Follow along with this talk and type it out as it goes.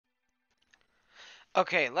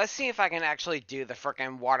Okay, let's see if I can actually do the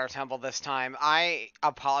frickin' water temple this time. I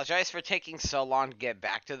apologize for taking so long to get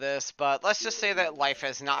back to this, but let's just say that life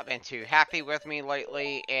has not been too happy with me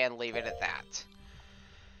lately, and leave it at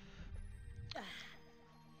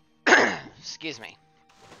that. Excuse me.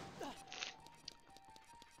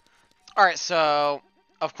 Alright, so,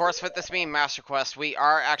 of course, with this being Master Quest, we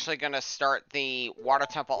are actually going to start the water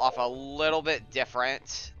temple off a little bit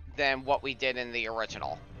different than what we did in the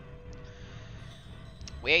original.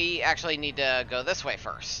 We actually need to go this way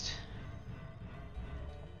first.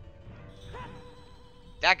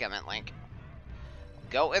 Dadgummit, Link.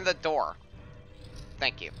 Go in the door.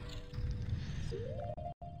 Thank you.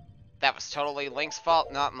 That was totally Link's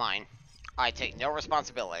fault, not mine. I take no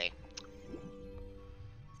responsibility.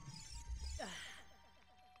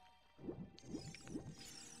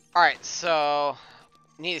 Alright, so...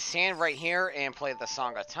 need to stand right here and play the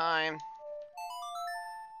Song of Time.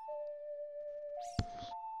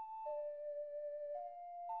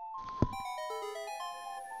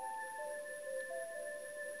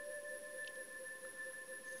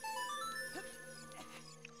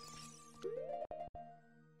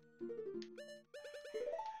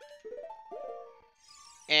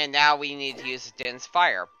 And now we need to use Din's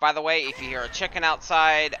Fire. By the way, if you hear a chicken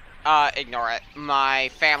outside, ignore it. My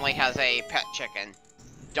family has a pet chicken.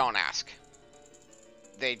 Don't ask.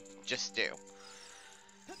 They just do.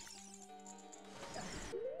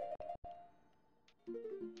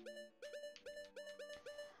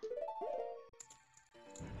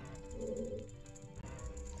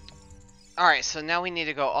 Alright, so now we need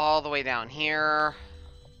to go all the way down here.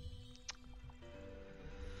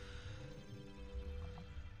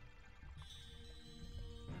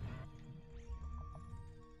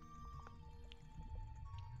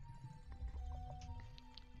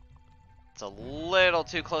 It's a little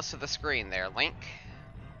too close to the screen there, Link.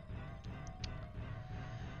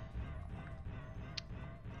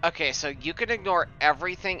 Okay, so you can ignore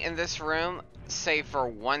everything in this room, save for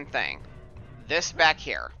one thing. This back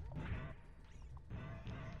here.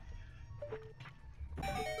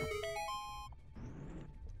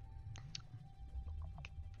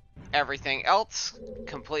 Everything else,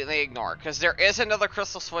 completely ignore. Because there is another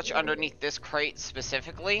crystal switch underneath this crate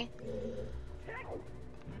specifically.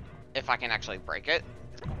 If I can actually break it.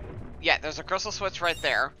 Yeah, there's a crystal switch right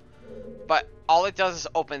there. But all it does is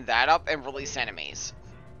open that up and release enemies.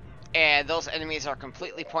 And those enemies are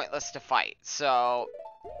completely pointless to fight. So,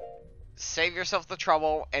 save yourself the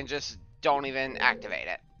trouble and just don't even activate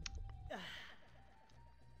it.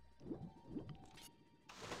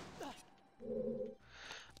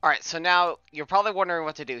 Alright, so now you're probably wondering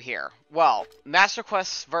what to do here. Well, Master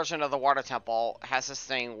Quest's version of the Water Temple has this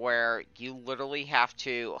thing where you literally have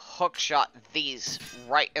to hookshot these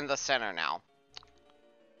right in the center now.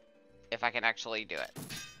 If I can actually do it.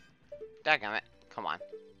 Dadgummit, come on.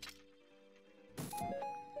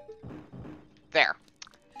 There.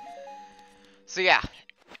 So yeah,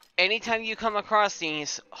 anytime you come across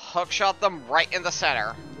these, hookshot them right in the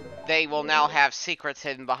center. They will now have secrets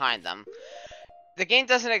hidden behind them. The game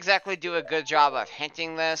doesn't exactly do a good job of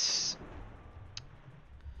hinting this.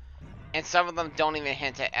 And some of them don't even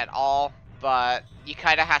hint it at all. But you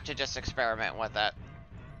kind of have to just experiment with it.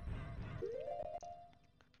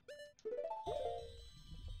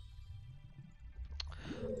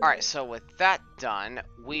 Alright, so with that done,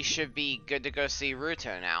 we should be good to go see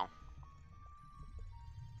Ruto now.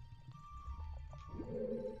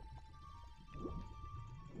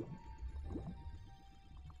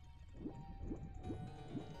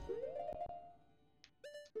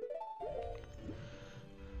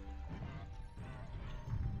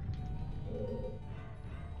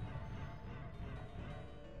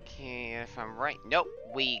 Okay, if I'm right... Nope,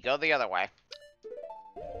 we go the other way.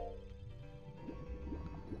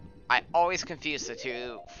 I always confuse the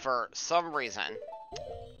two for some reason.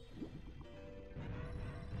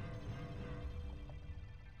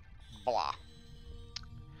 Blah.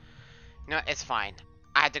 No, it's fine.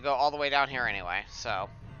 I had to go all the way down here anyway, so...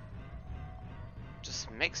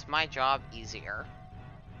 just makes my job easier.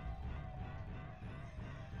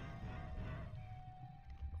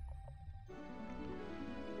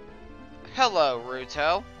 Hello,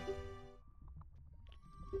 Ruto.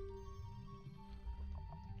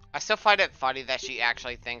 I still find it funny that she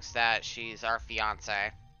actually thinks that she's our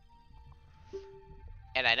fiancé.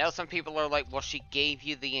 And I know some people are like, well, she gave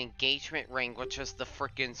you the engagement ring, which was the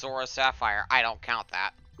freaking Zora Sapphire. I don't count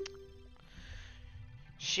that.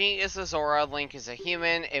 She is a Zora, Link is a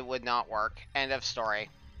human, it would not work. End of story.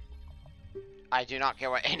 I do not care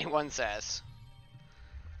what anyone says.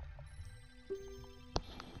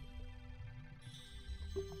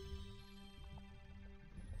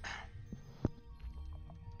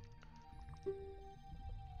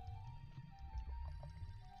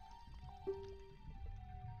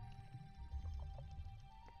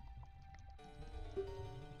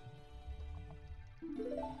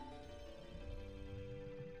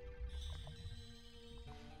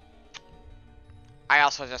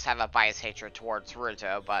 also just have a biased hatred towards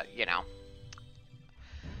Ruto, but, you know.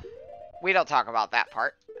 We don't talk about that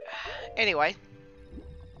part. Anyway.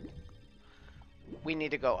 We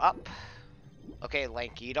need to go up. Okay,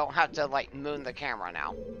 Link, you don't have to, like, moon the camera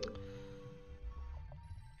now.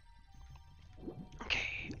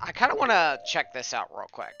 Okay, I kind of want to check this out real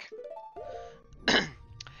quick.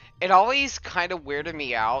 It always kind of weirded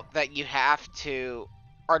me out that you have to...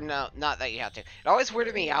 Or no, not that you have to. It always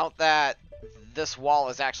weirded me out that this wall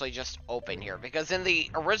is actually just open here. Because in the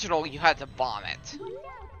original, you had to bomb it.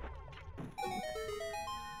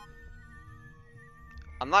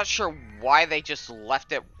 I'm not sure why they just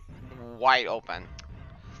left it wide open.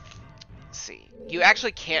 Let's see. You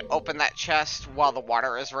actually can't open that chest while the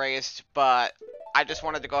water is raised, but I just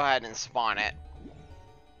wanted to go ahead and spawn it.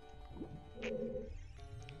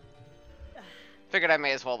 Figured I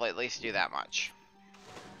may as well at least do that much.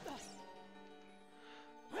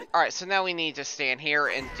 Alright, so now we need to stand here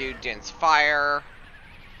and do Din's Fire.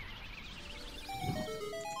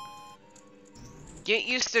 Get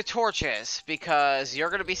used to torches, because you're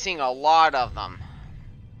going to be seeing a lot of them.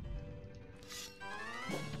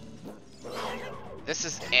 This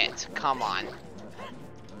is it. Come on.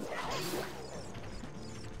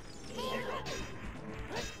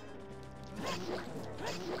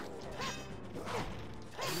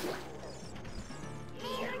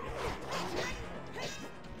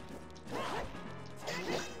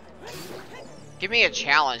 Give me a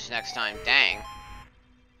challenge next time, dang.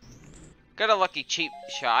 Got a lucky cheap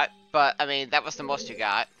shot, but, I mean, that was the most you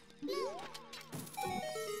got.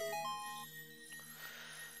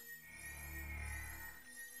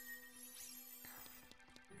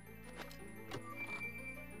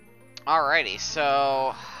 Alrighty,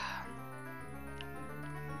 so...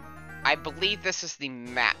 I believe this is the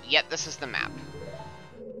map. Yep, this is the map.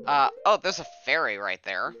 Oh, there's a fairy right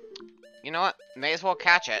there. You know what? May as well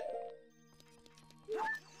catch it.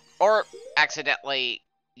 Or accidentally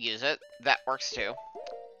use it. That works too.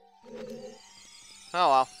 Oh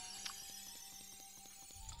well.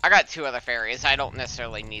 I got two other fairies. I don't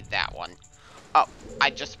necessarily need that one. Oh,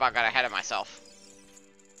 I just about got ahead of myself.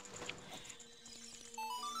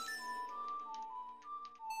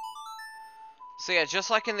 So yeah,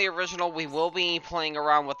 just like in the original, we will be playing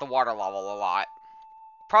around with the water level a lot.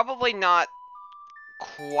 Probably not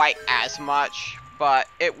quite as much, but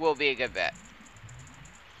it will be a good bit.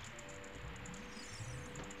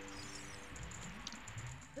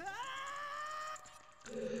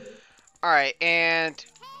 Alright, and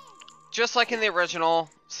just like in the original,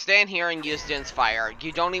 stand here and use Din's Fire.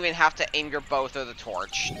 You don't even have to aim your bow through the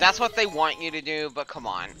torch. That's what they want you to do, but come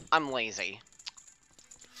on, I'm lazy.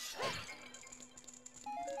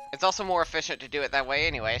 It's also more efficient to do it that way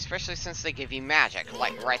anyway, especially since they give you magic,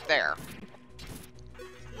 like right there.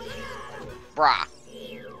 Brah.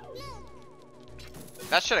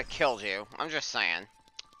 That should have killed you, I'm just saying.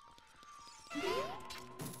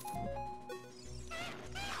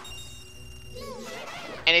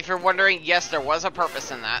 And if you're wondering, yes, there was a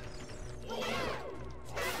purpose in that.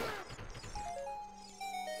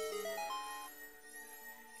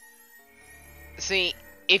 See,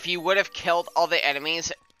 if you would have killed all the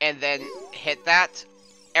enemies and then hit that,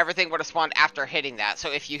 everything would have spawned after hitting that.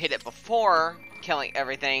 So if you hit it before killing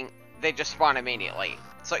everything, they just spawn immediately.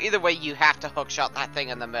 So either way, you have to hookshot that thing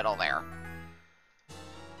in the middle there.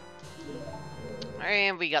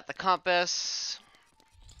 And we got the compass.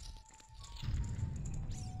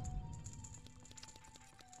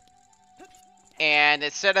 And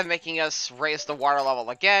instead of making us raise the water level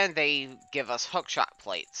again, they give us hookshot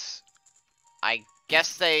plates. I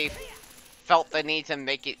guess they felt the need to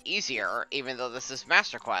make it easier, even though this is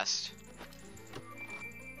Master Quest.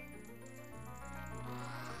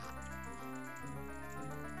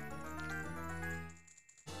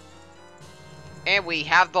 And we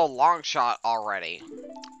have the long shot already.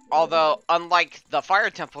 Although, unlike the Fire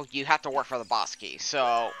Temple, you have to work for the boss key.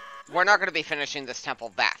 So, we're not going to be finishing this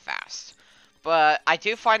temple that fast. But I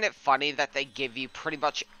do find it funny that they give you pretty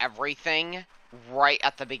much everything right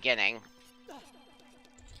at the beginning.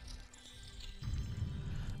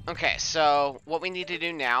 Okay, so what we need to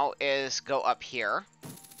do now is go up here.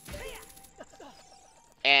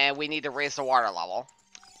 And we need to raise the water level.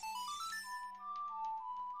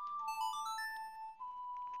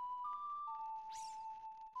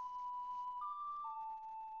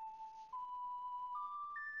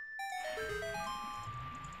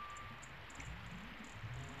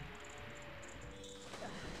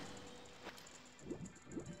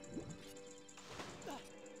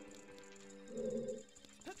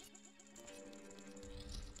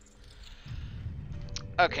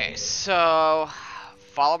 Okay, so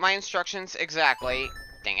follow my instructions exactly.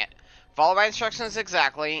 Follow my instructions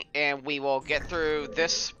exactly, and we will get through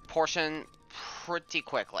this portion pretty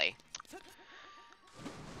quickly.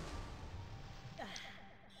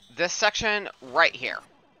 This section right here.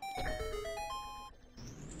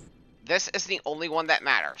 This is the only one that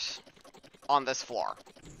matters on this floor.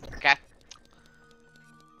 Okay?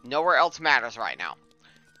 Nowhere else matters right now.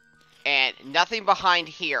 And nothing behind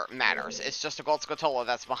here matters. It's just a gold scatola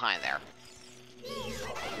that's behind there.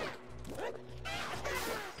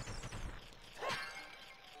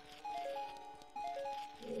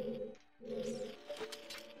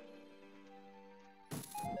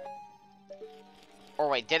 Or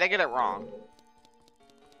wait, did I get it wrong?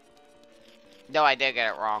 No, I did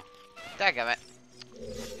get it wrong. Daggum it.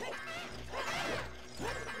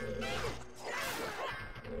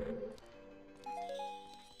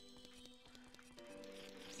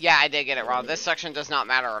 Yeah, I did get it wrong. This section does not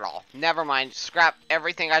matter at all. Never mind. Scrap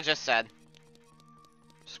everything I just said.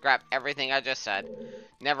 Scrap everything I just said.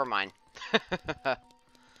 Never mind.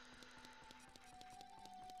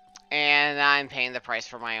 And I'm paying the price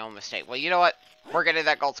for my own mistake. Well, you know what? We're getting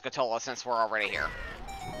that gold scatola since we're already here.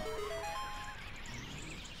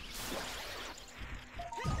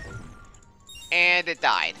 And it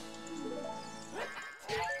died.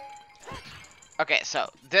 Okay, so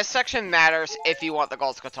this section matters if you want the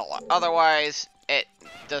gold scatola. Otherwise, it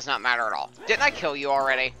does not matter at all. Didn't I kill you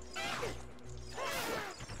already?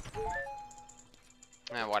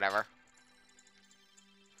 Whatever.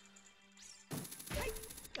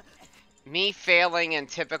 Me failing in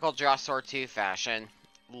typical Jossor 2 fashion.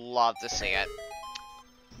 Love to see it.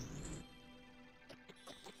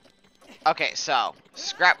 Okay, so,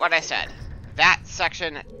 scrap what I said. That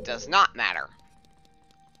section does not matter.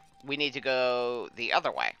 We need to go the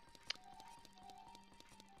other way.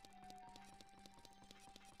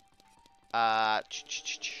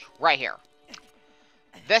 Right here.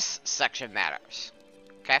 This section matters.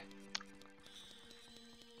 Okay?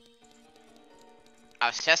 I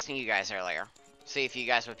was testing you guys earlier. See if you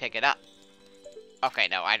guys would pick it up. Okay,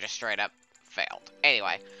 no, I just straight up failed.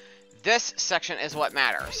 Anyway, this section is what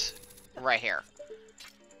matters. Right here.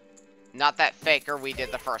 Not that faker we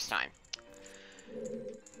did the first time.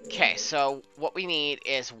 Okay, so what we need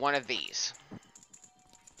is one of these.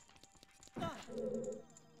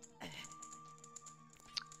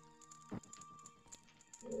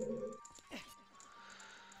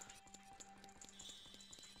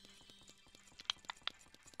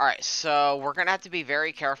 Alright, so we're gonna have to be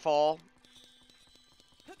very careful.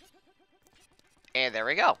 And there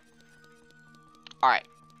we go. Alright,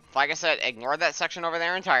 like I said, ignore that section over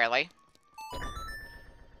there entirely.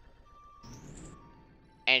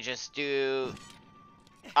 And just do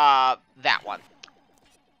that one.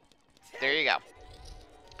 There you go.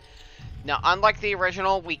 Now, unlike the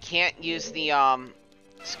original, we can't use the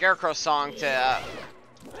Scarecrow song to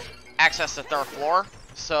access the third floor.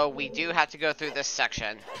 So we do have to go through this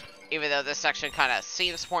section. Even though this section kind of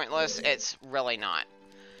seems pointless, it's really not.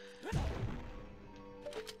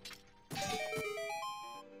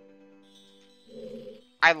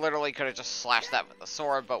 I literally could have just slashed that with the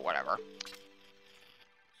sword, but whatever.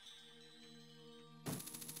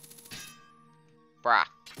 Bruh.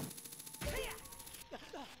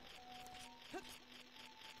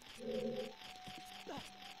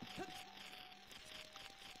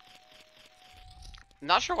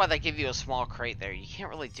 Not sure why they give you a small crate there. You can't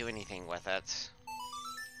really do anything with it.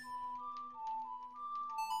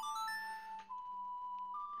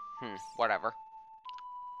 Whatever.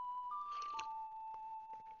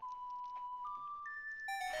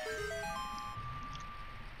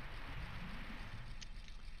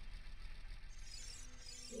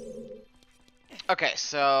 Okay,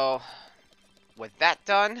 so with that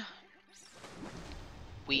done,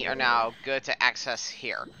 we are now good to access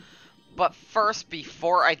here. But first,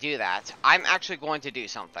 before I do that, I'm actually going to do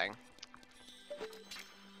something.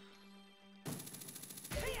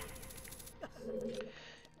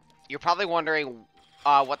 You're probably wondering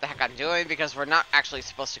what the heck I'm doing, because we're not actually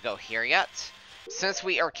supposed to go here yet. Since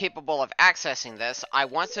we are capable of accessing this, I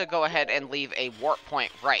want to go ahead and leave a warp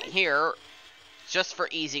point right here, just for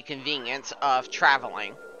easy convenience of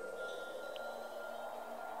traveling.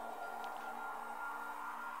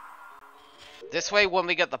 This way, when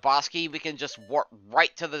we get the boss key, we can just warp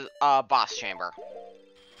right to the boss chamber.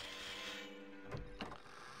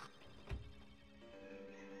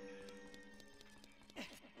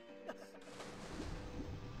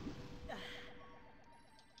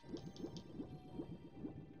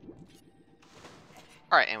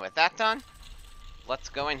 Alright, and with that done, let's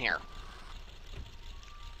go in here.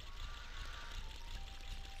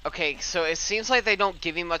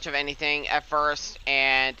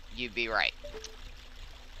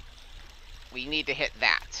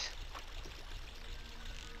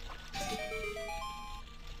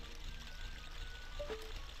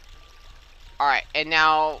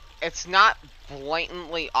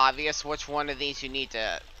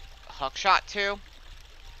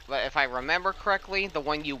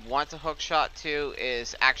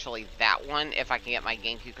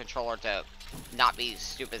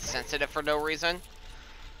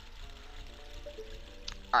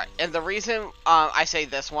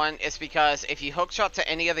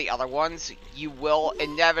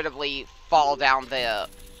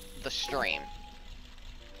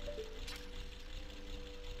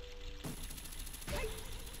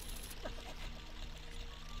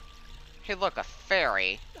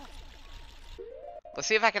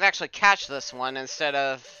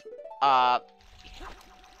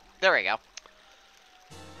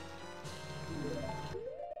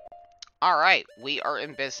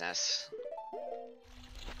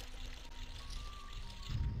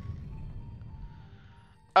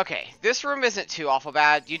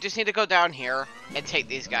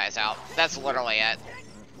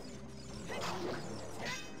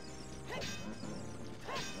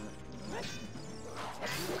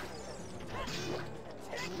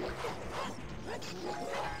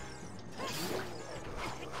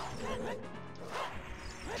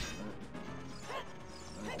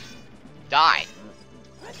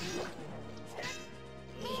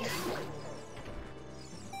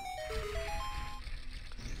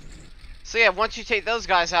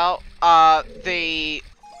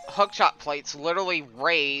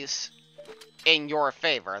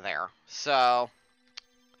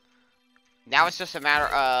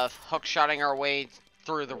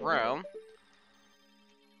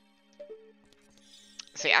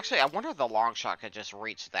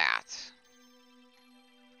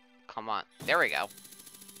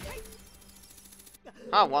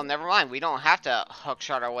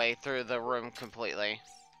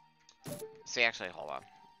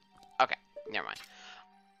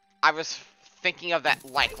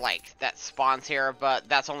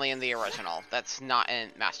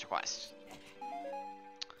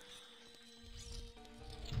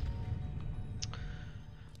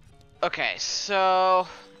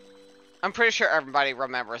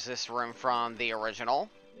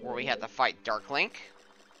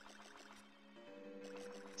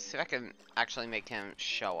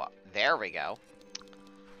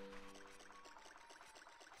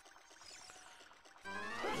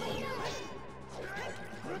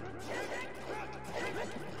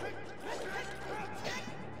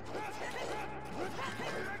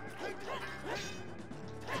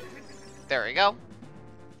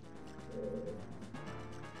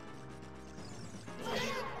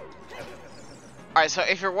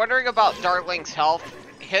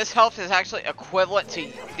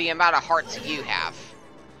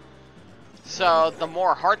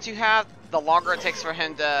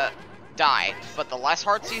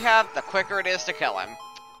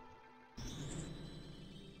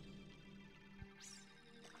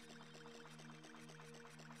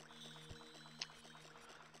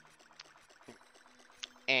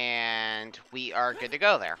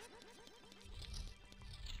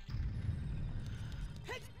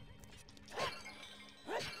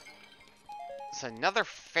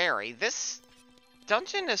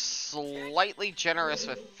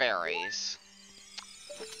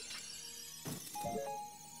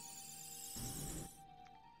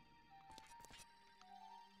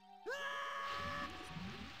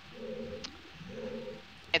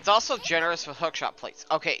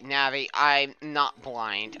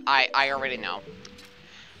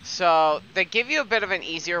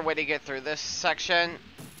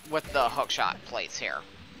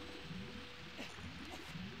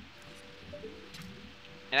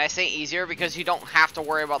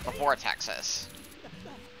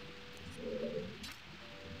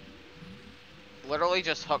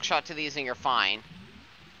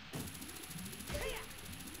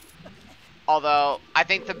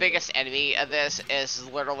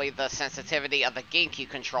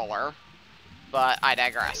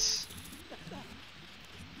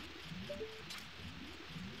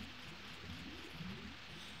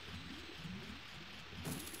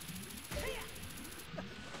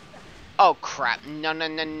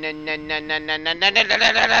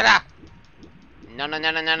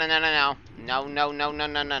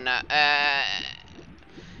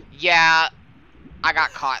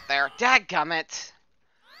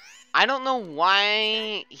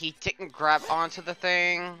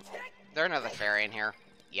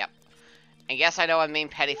 And yes, I know I'm being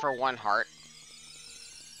petty for 1 heart.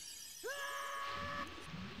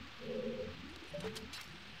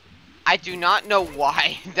 I do not know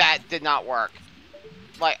why that did not work.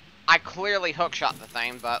 Like, I clearly hookshot the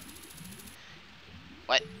thing, but...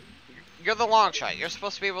 What? You're the long shot. You're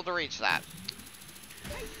supposed to be able to reach that.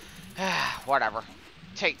 Whatever.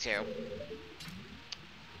 Take 2.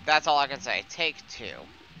 That's all I can say. Take 2.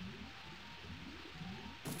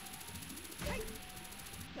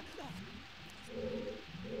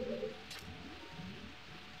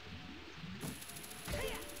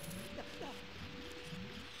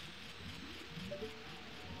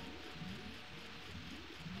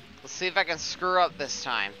 Let's see if I can screw up this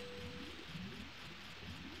time.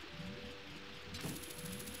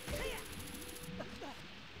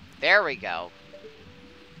 There we go.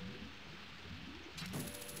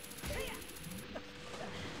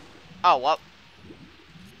 Oh, well.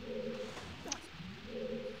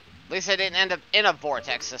 At least I didn't end up in a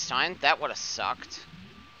vortex this time. That would have sucked.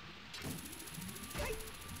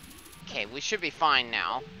 Okay, we should be fine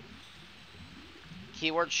now.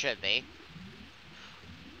 Keyword should be.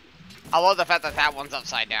 I love the fact that that one's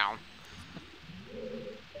upside down.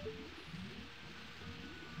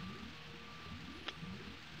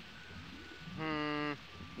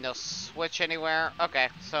 No switch anywhere. Okay,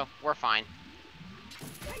 so we're fine.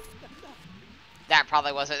 That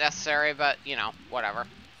probably wasn't necessary, but, you know, whatever.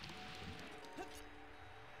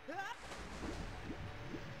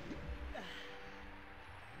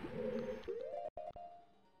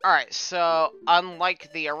 Alright, so,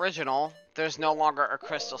 unlike the original, there's no longer a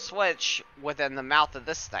crystal switch within the mouth of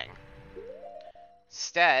this thing.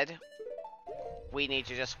 Instead, we need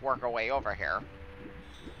to just work our way over here.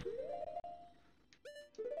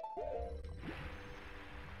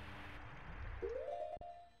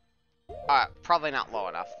 Probably not low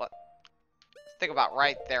enough. Let's think about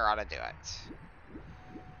right there ought to do it.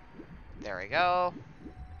 There we go.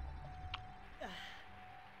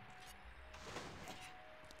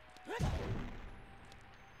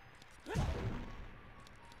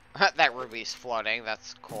 That ruby's floating.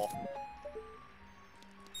 That's cool.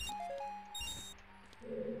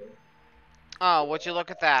 Oh, would you look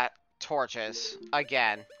at that? Torches.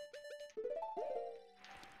 Again.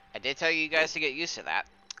 I did tell you guys to get used to that.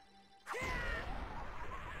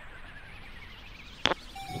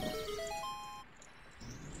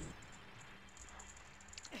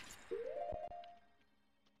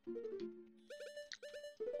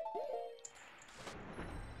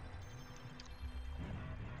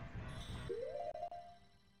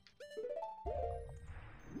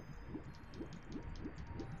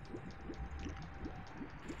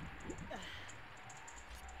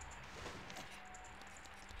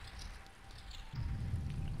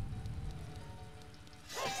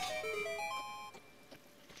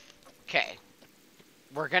 Okay.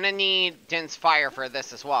 We're gonna need dense fire for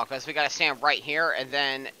this as well, because we gotta stand right here and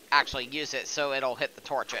then actually use it so it'll hit the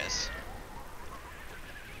torches.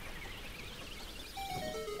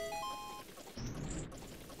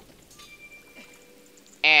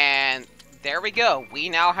 And there we go. We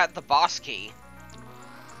now have the boss key.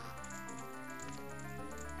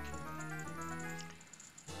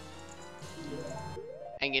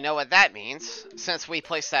 And you know what that means? Since we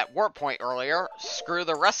placed that warp point earlier, screw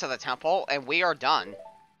the rest of the temple, and we are done.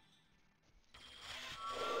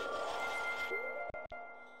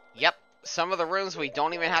 Yep, some of the rooms we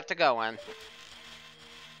don't even have to go in.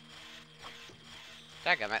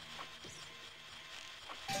 Dadgummit.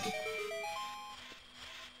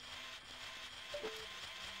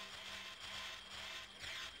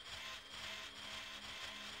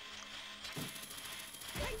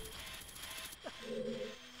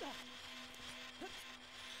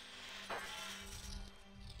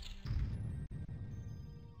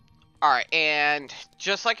 Alright, and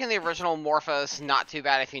just like in the original, Morpho's not too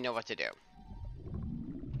bad if you know what to do.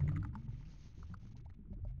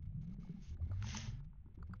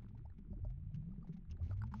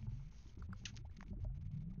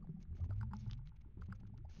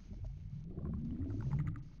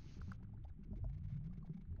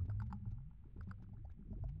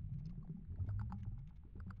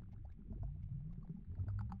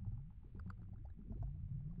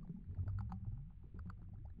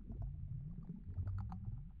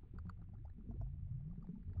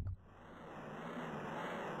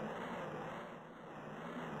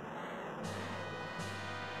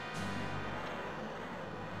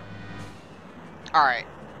 Alright.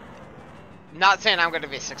 Not saying I'm going to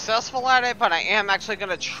be successful at it, but I am actually going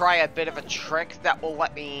to try a bit of a trick that will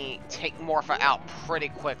let me take Morpho out pretty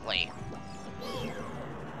quickly.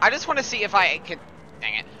 I just want to see if I can...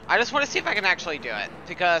 Dang it. I just want to see if I can actually do it,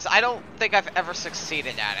 because I don't think I've ever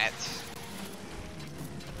succeeded at it.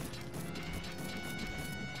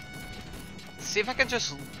 See if I can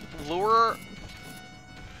just lure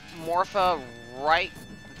Morpha right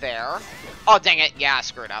there. Oh, dang it. Yeah, I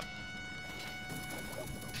screwed up.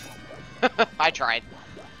 I tried.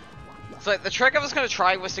 So the trick I was going to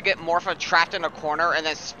try was to get Morpha trapped in a corner and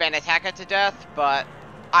then spin attack it to death, but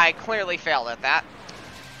I clearly failed at that.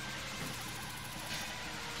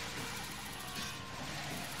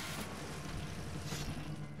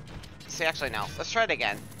 See, actually, no. Let's try it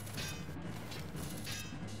again.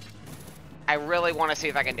 I really want to see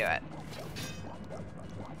if I can do it.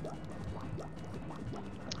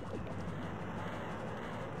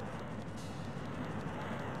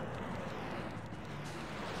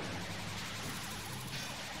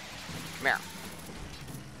 Come here.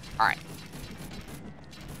 Alright.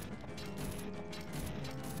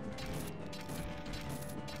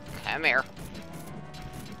 Come here.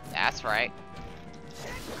 That's right.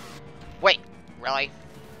 Wait, really?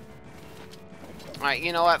 Alright,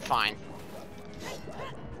 you know what? Fine.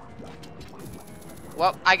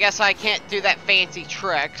 Well, I guess I can't do that fancy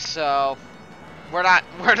trick, so we're not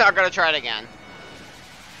gonna try it again.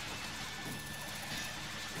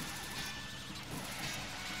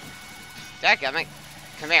 Dadgummit,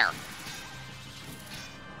 come here.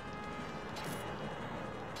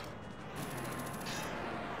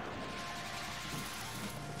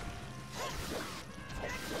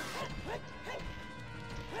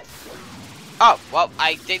 Oh, well,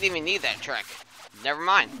 I didn't even need that trick. Never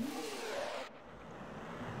mind.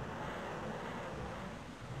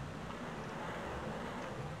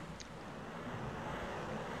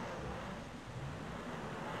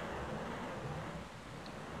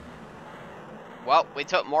 Well, we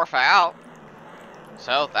took Morpha out,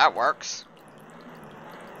 so that works.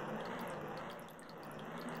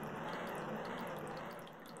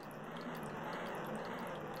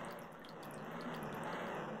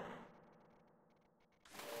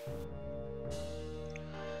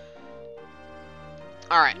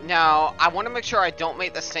 Alright, now, I want to make sure I don't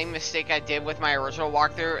make the same mistake I did with my original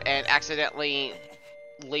walkthrough and accidentally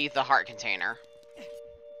leave the heart container.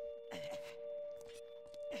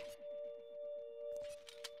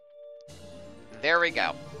 There we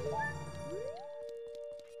go.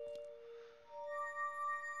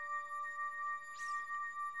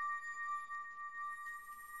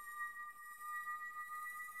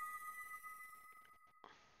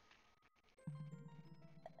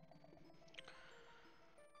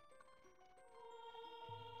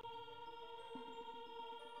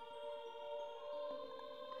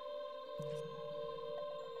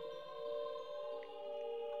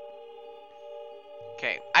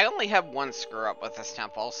 Okay, I only have one screw up with this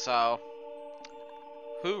temple, so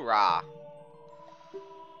hoorah.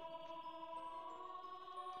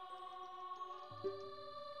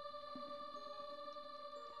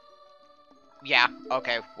 Yeah,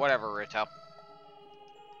 okay, whatever, Ruto.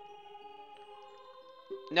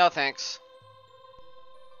 No thanks.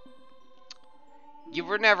 You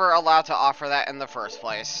were never allowed to offer that in the first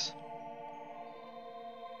place.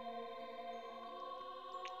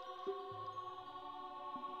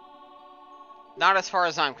 Not as far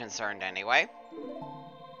as I'm concerned, anyway.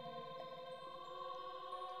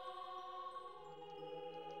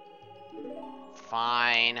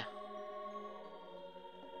 Fine.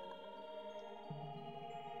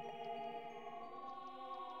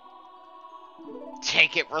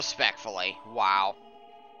 Take it respectfully. Wow.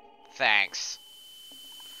 Thanks.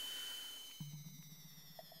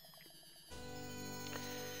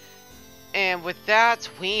 And with that,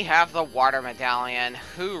 we have the water medallion.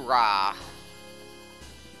 Hoorah.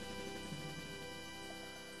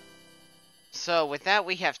 So with that,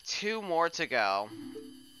 we have 2 more to go.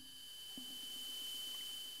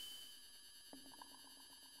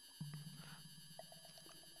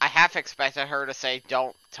 I half expected her to say,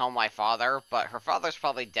 "Don't tell my father," but her father's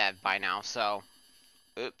probably dead by now, so...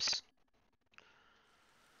 Oops.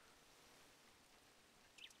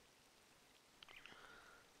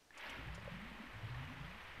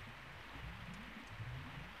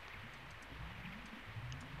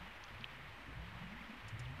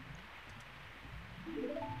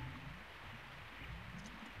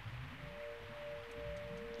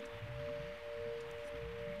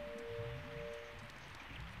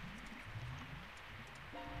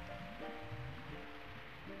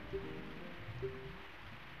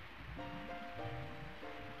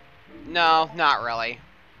 No, not really.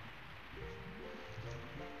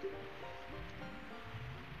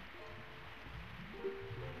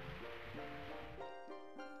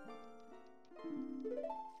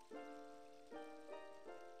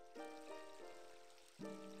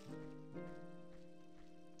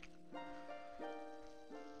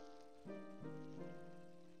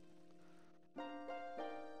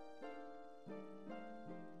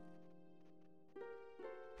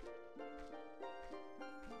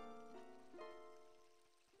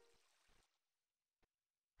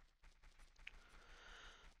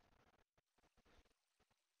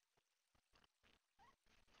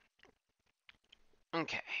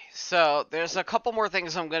 Okay, so there's a couple more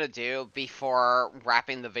things I'm going to do before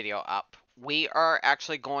wrapping the video up. We are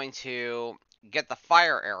actually going to get the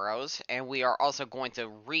fire arrows, and we are also going to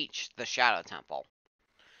reach the Shadow Temple.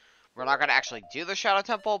 We're not going to actually do the Shadow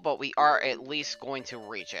Temple, but we are at least going to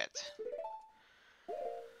reach it.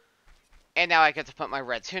 And now I get to put my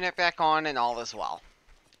red tunic back on, and all is well.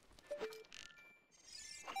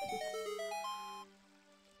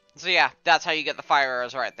 So yeah, that's how you get the fire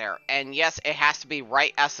arrows right there. And yes, it has to be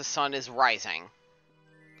right as the sun is rising.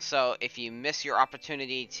 So if you miss your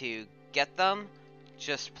opportunity to get them,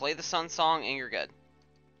 just play the sun song and you're good.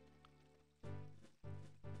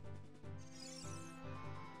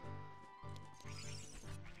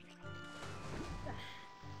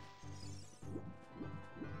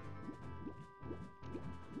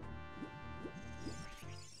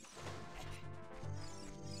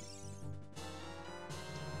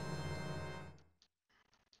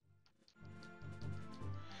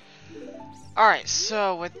 Alright,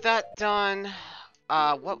 so with that done,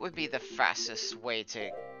 what would be the fastest way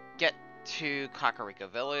to get to Kakariko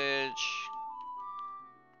Village?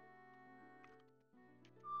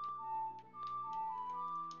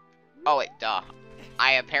 Oh wait, duh.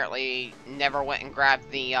 I apparently never went and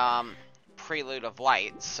grabbed the, Prelude of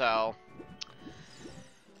Light, so...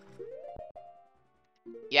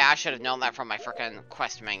 Yeah, I should have known that from my frickin'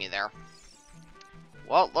 quest menu there.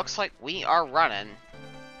 Well, looks like we are running.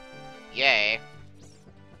 Yay.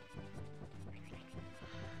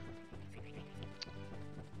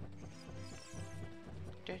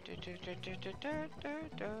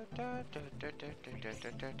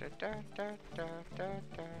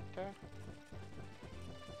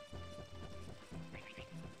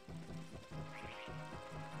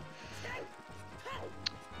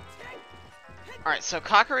 Alright, so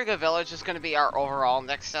Kakariko Village is going to be our overall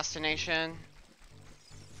next destination.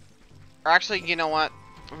 Or actually, you know what?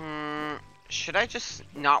 Should I just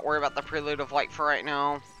not worry about the Prelude of Light for right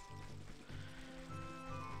now?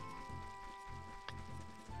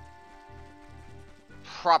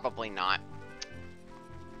 Probably not.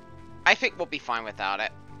 I think we'll be fine without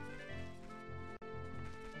it.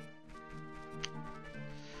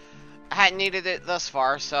 I hadn't needed it thus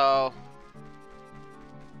far, so...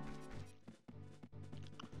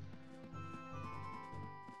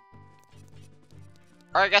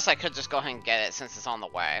 Or I guess I could just go ahead and get it since it's on the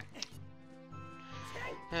way.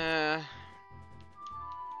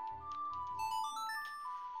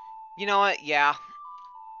 You know what? Yeah.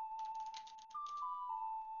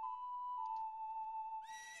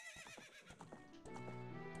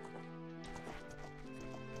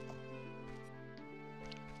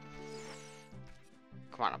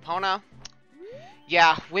 Come on, Epona.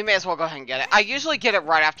 Yeah, we may as well go ahead and get it. I usually get it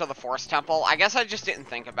right after the Forest Temple. I guess I just didn't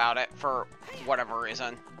think about it for whatever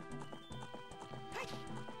reason.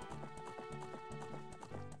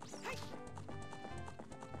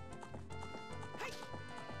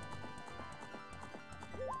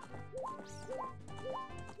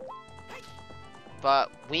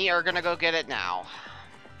 But we are gonna go get it now.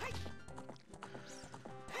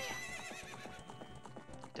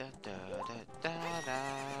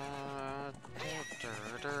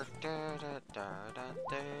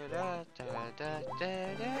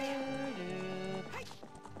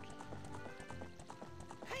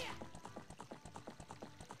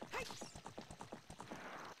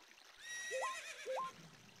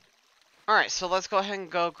 Alright, so let's go ahead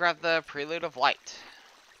and go grab the Prelude of Light.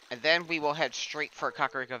 And then we will head straight for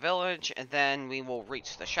Kakariko Village, and then we will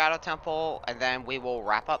reach the Shadow Temple, and then we will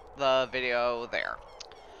wrap up the video there.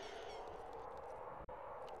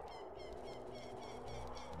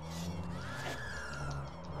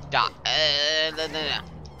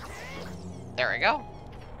 There we go.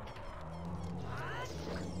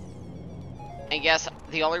 And yes,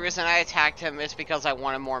 the only reason I attacked him is because I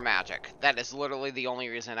wanted more magic. That is literally the only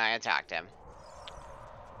reason I attacked him.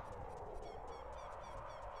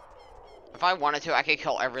 If I wanted to, I could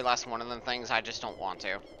kill every last one of them things. I just don't want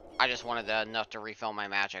to. I just wanted enough to refill my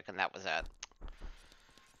magic, and that was it.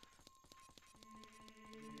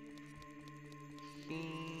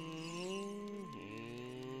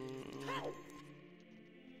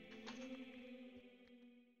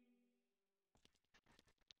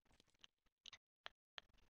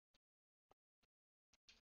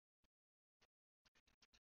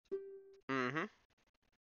 Mm-hmm.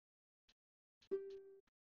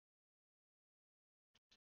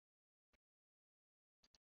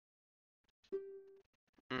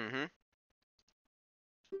 Mm-hmm.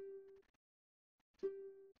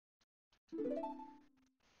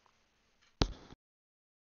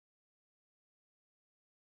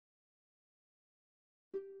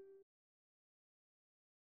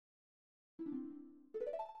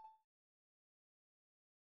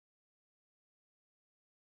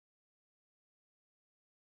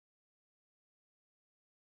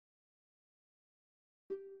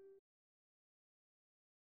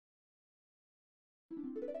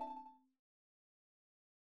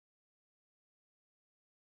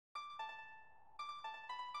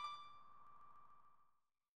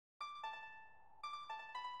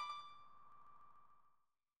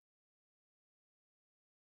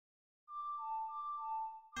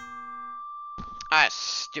 Ah,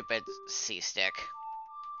 stupid C-stick.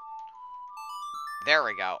 There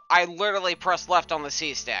we go. I literally pressed left on the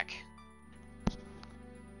C-stick.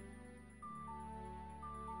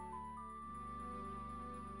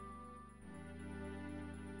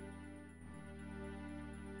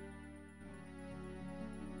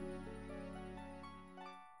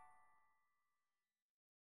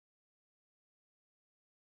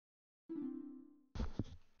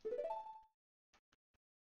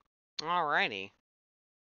 Alrighty.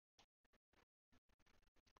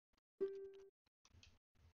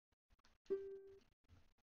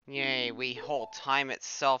 Yay, we hold time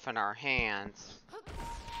itself in our hands.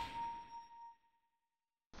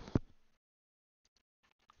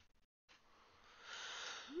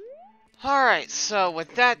 Alright, so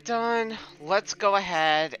with that done, let's go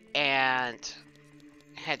ahead and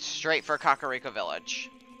head straight for Kakariko Village.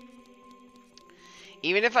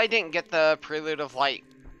 Even if I didn't get the Prelude of Light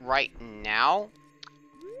right now...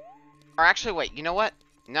 Or actually, wait, you know what?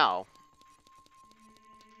 No.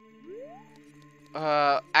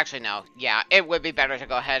 Actually, no. Yeah, it would be better to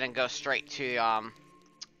go ahead and go straight to,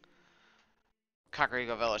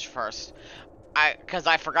 Kakariko Village first. Because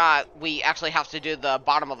I forgot, we actually have to do the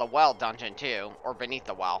bottom of the well dungeon, too. Or beneath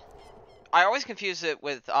the well. I always confuse it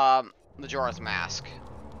with, Majora's Mask.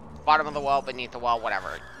 Bottom of the well, beneath the well,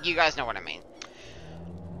 whatever. You guys know what I mean.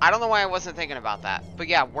 I don't know why I wasn't thinking about that. But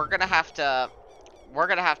yeah, we're gonna have to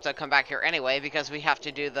come back here anyway, because we have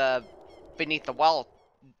to do the beneath the well,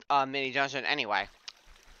 mini dungeon anyway.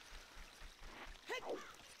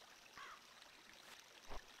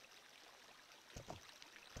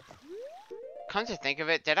 Come to think of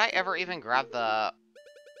it, did I ever even grab the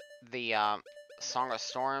Song of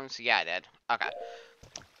Storms? Yeah, I did. Okay.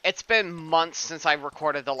 It's been months since I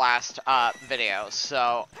recorded the last, video,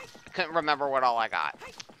 so I couldn't remember what all I got.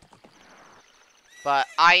 But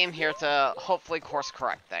I am here to hopefully course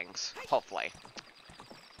correct things. Hopefully.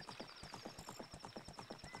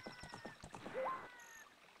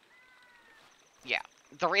 Yeah.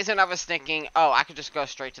 The reason I was thinking, oh, I could just go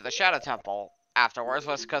straight to the Shadow Temple afterwards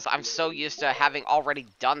was because I'm so used to having already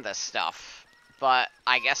done this stuff. But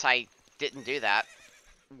I guess I didn't do that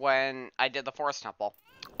when I did the Forest Temple.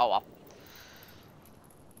 Oh well.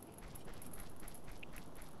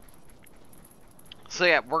 So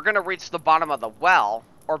yeah, we're gonna reach the bottom of the well,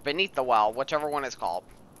 or beneath the well, whichever one it's called.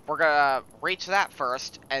 We're gonna reach that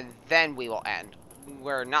first, and then we will end.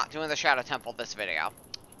 We're not doing the Shadow Temple this video.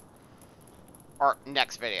 Or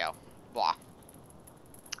next video. Blah.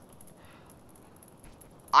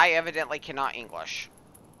 I evidently cannot English.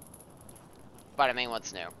 But I mean,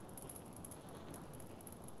 what's new?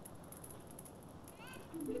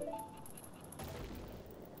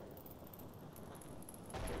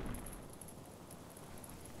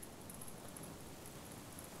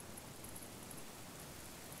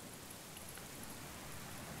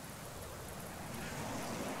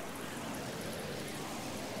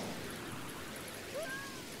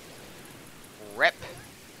 Rip.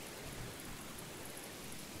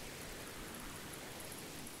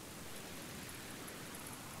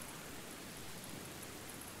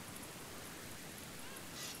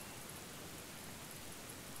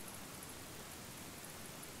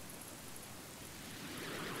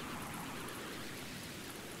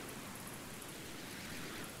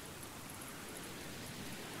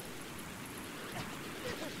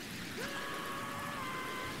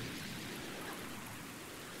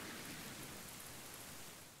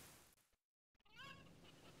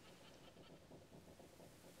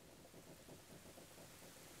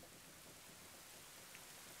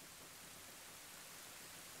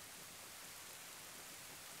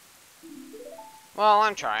 Well,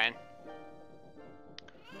 I'm trying.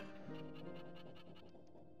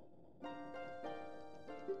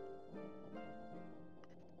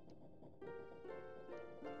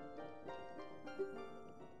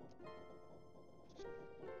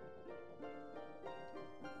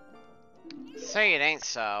 Say it ain't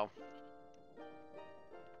so.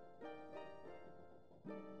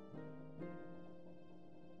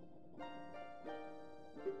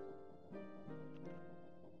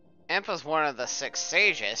 Impa's one of the 6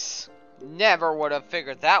 sages. Never would have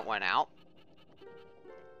figured that one out.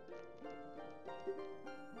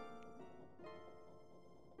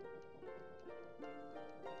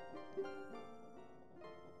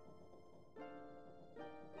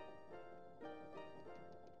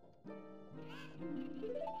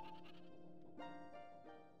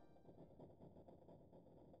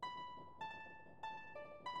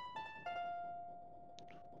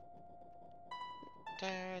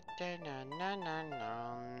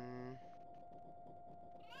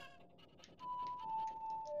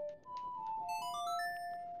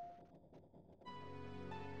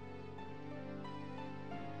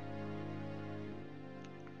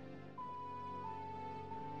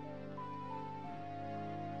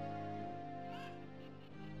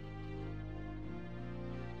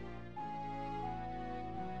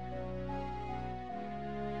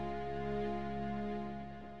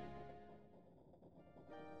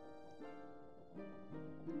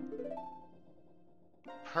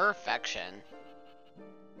 Perfection.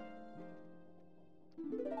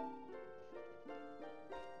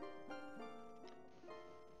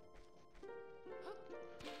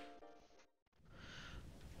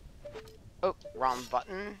 Oh, wrong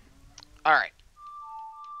button. Alright.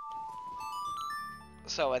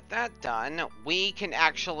 So with that done, we can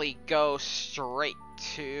actually go straight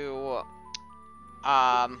to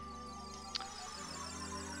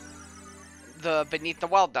the Beneath the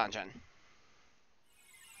Well dungeon.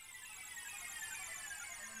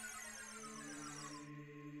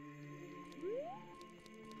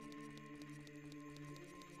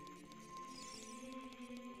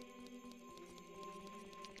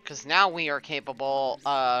 Because now we are capable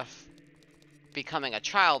of becoming a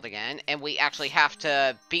child again, and we actually have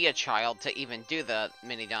to be a child to even do the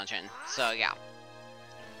mini dungeon. So yeah.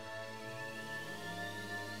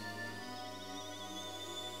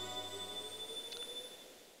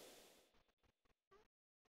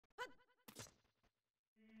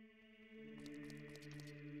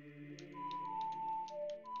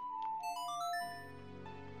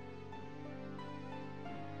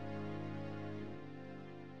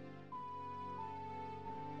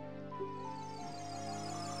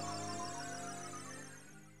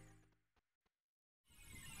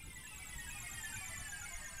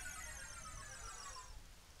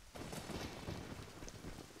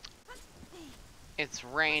 It's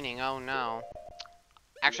raining, oh no.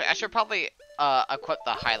 Actually, I should probably equip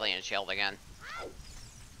the Hylian shield again.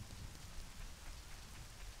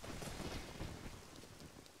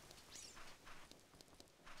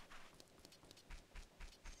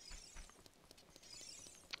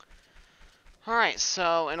 Alright,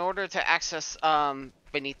 so in order to access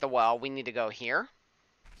Beneath the Well, we need to go here.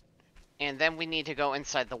 And then we need to go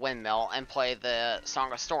inside the windmill and play the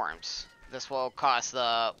Song of Storms. This will cause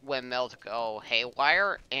the windmill to go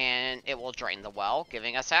haywire, and it will drain the well,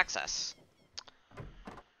 giving us access.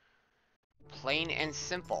 Plain and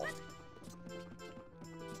simple.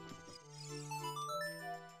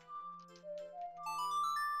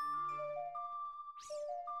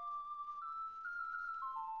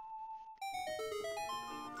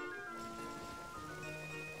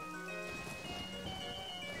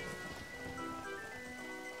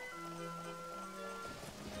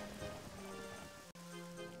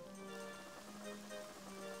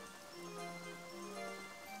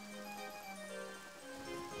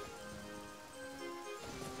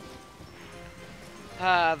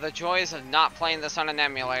 The joys of not playing this on an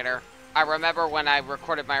emulator. I remember when I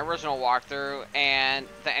recorded my original walkthrough and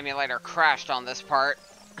the emulator crashed on this part.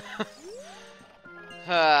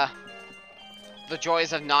 The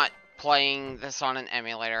joys of not playing this on an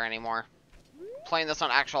emulator anymore. Playing this on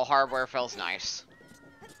actual hardware feels nice.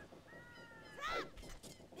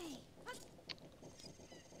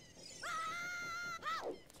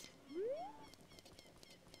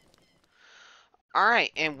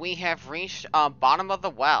 Alright, and we have reached bottom of the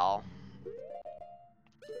well.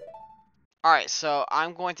 Alright, so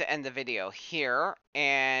I'm going to end the video here,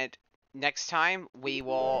 and next time we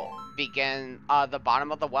will begin the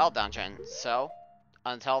bottom of the well dungeon. So,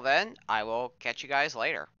 until then, I will catch you guys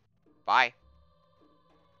later. Bye.